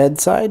the bed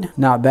side,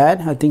 not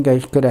bad. I think I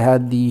could have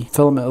had the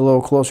filament a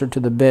little closer to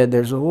the bed.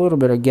 There's a little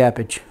bit of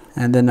gappage.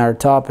 And then our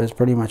top is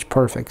pretty much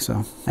perfect.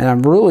 So, and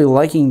I'm really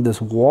liking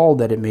this wall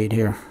that it made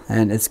here,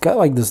 and it's got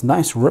like this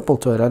nice ripple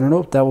to it. I don't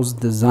know if that was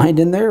designed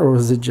in there or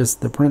was it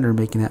just the printer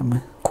making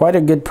that. Quite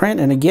a good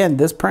print. And again,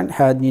 this print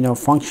had, you know,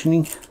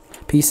 functioning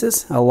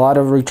pieces, a lot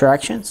of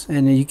retractions,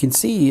 and you can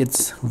see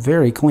it's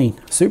very clean.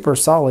 Super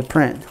solid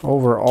print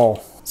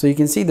overall. So you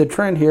can see the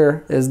trend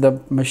here is the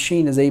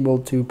machine is able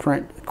to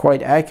print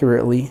quite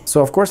accurately.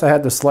 So of course I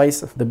had to slice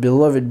the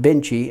beloved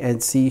benchy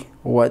and see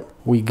what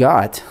we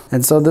got.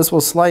 And so this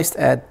was sliced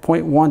at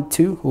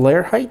 0.12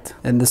 layer height,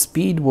 and the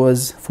speed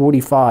was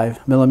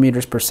 45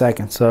 millimeters per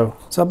second. So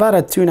about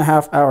a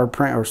 2.5 hour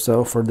print or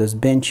so for this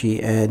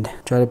benchy. And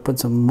try to put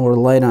some more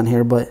light on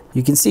here, but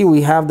you can see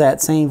we have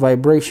that same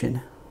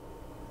vibration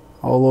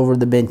all over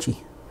the benchy.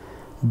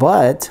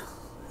 But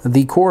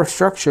the core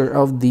structure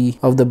of the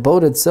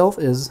boat itself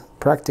is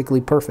practically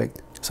perfect.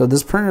 So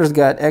this printer's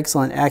got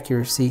excellent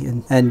accuracy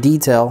and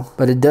detail,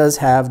 but it does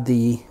have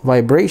the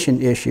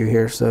vibration issue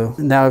here. So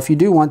now if you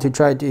do want to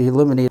try to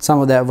eliminate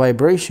some of that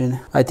vibration,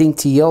 I think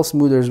TL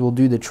smoothers will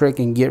do the trick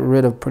and get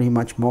rid of pretty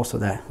much most of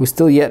that. We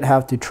still yet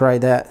have to try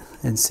that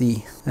and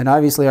see. And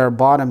obviously our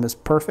bottom is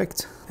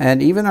perfect,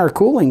 and even our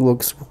cooling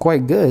looks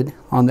quite good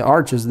on the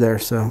arches there.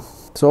 So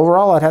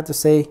overall, I'd have to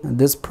say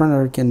this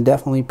printer can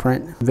definitely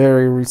print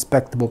very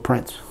respectable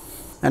prints.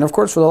 And of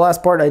course, for the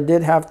last part, I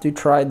did have to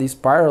try the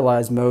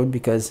spiralized mode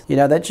because, you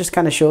know, that just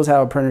kind of shows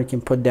how a printer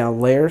can put down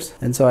layers.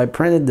 And so I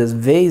printed this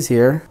vase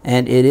here,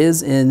 and it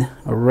is in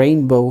a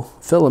rainbow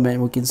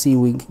filament. We can see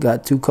we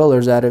got two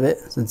colors out of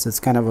it since it's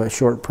kind of a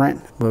short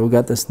print. But we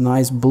got this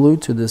nice blue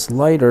to this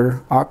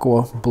lighter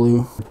aqua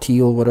blue,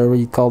 teal, whatever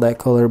you call that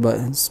color, but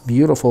it's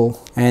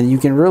beautiful. And you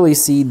can really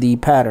see the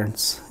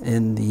patterns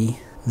in the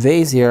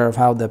vase here of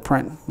how the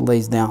print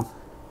lays down.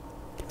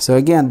 So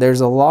again,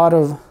 there's a lot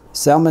of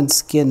salmon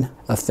skin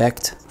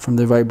effect from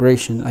the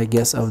vibration, I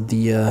guess, of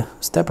the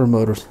stepper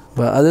motors.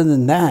 But other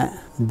than that,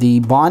 the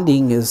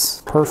bonding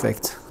is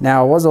perfect.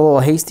 Now, I was a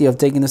little hasty of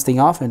taking this thing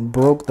off and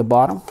broke the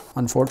bottom,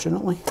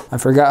 unfortunately. I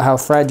forgot how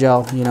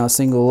fragile, you know, a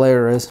single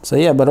layer is. So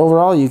yeah, but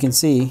overall you can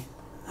see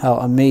how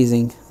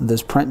amazing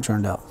this print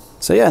turned out.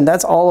 So yeah, and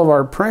that's all of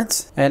our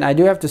prints, and I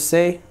do have to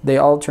say they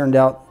all turned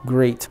out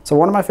great. So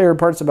one of my favorite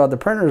parts about the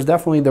printer is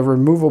definitely the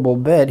removable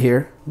bed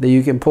here that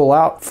you can pull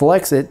out,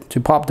 flex it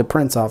to pop the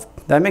prints off.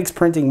 That makes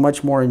printing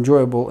much more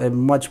enjoyable and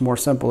much more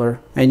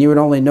simpler, and you would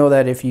only know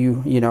that if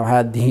you know,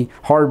 had the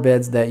hard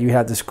beds that you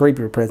had to scrape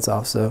your prints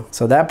off.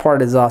 So that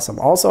part is awesome.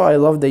 Also, I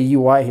love the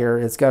UI here.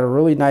 It's got a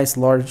really nice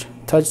large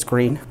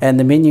touchscreen, and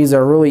the menus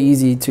are really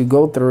easy to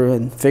go through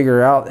and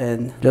figure out,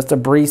 and just a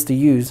breeze to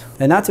use.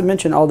 And not to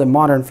mention all the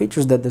modern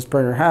features that this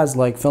printer has,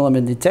 like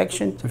filament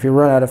detection. So if you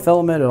run out of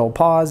filament, it'll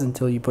pause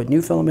until you put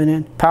new filament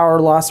in. Power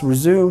loss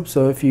resume.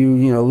 So if you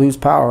lose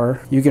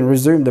power, you can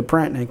resume the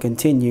print and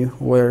continue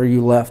where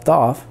you left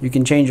off. You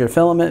can change your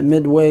filament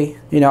midway.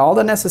 All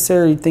the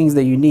necessary things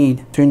that you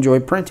need to enjoy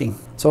printing.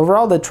 So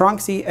overall, the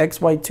Tronxy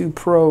XY-2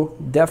 Pro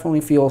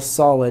definitely feels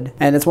solid,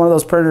 and it's one of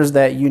those printers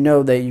that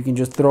that you can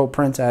just throw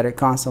prints at it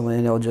constantly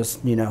and it'll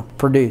just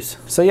produce.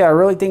 So yeah, I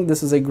really think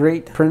this is a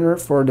great printer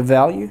for the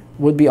value.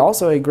 Would be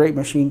also a great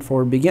machine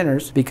for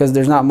beginners because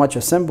there's not much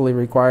assembly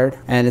required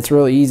and it's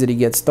really easy to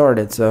get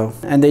started. So,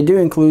 and they do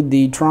include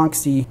the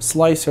Tronxy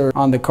slicer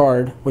on the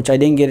card, which I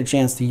didn't get a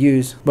chance to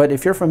use. But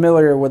if you're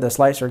familiar with a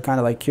slicer kind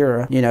of like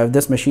Cura, if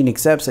this machine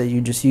accepts it,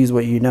 you just use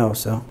what you know.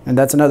 So, and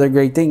that's another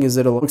great thing, is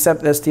it'll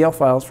accept STL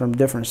files from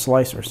different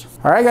slicers.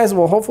 Alright guys,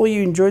 well hopefully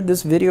you enjoyed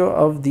this video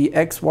of the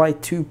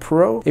XY-2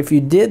 Pro. If you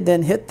did,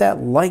 then hit that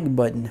like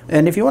button.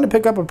 And if you want to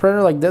pick up a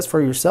printer like this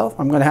for yourself,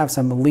 I'm going to have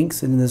some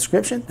links in the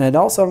description. And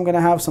also I'm going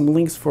to have some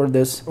links for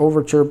this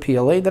Overture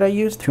PLA that I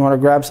used if you want to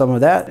grab some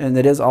of that, and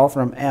it is all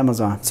from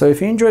Amazon. So if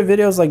you enjoy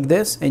videos like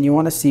this and you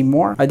want to see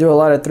more, I do a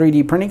lot of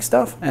 3D printing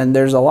stuff and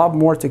there's a lot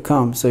more to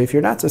come. So if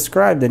you're not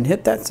subscribed, then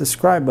hit that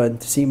subscribe button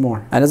to see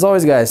more. And as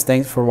always guys,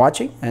 thanks for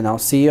watching and I'll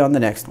see you on the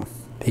next one.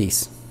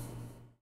 Peace.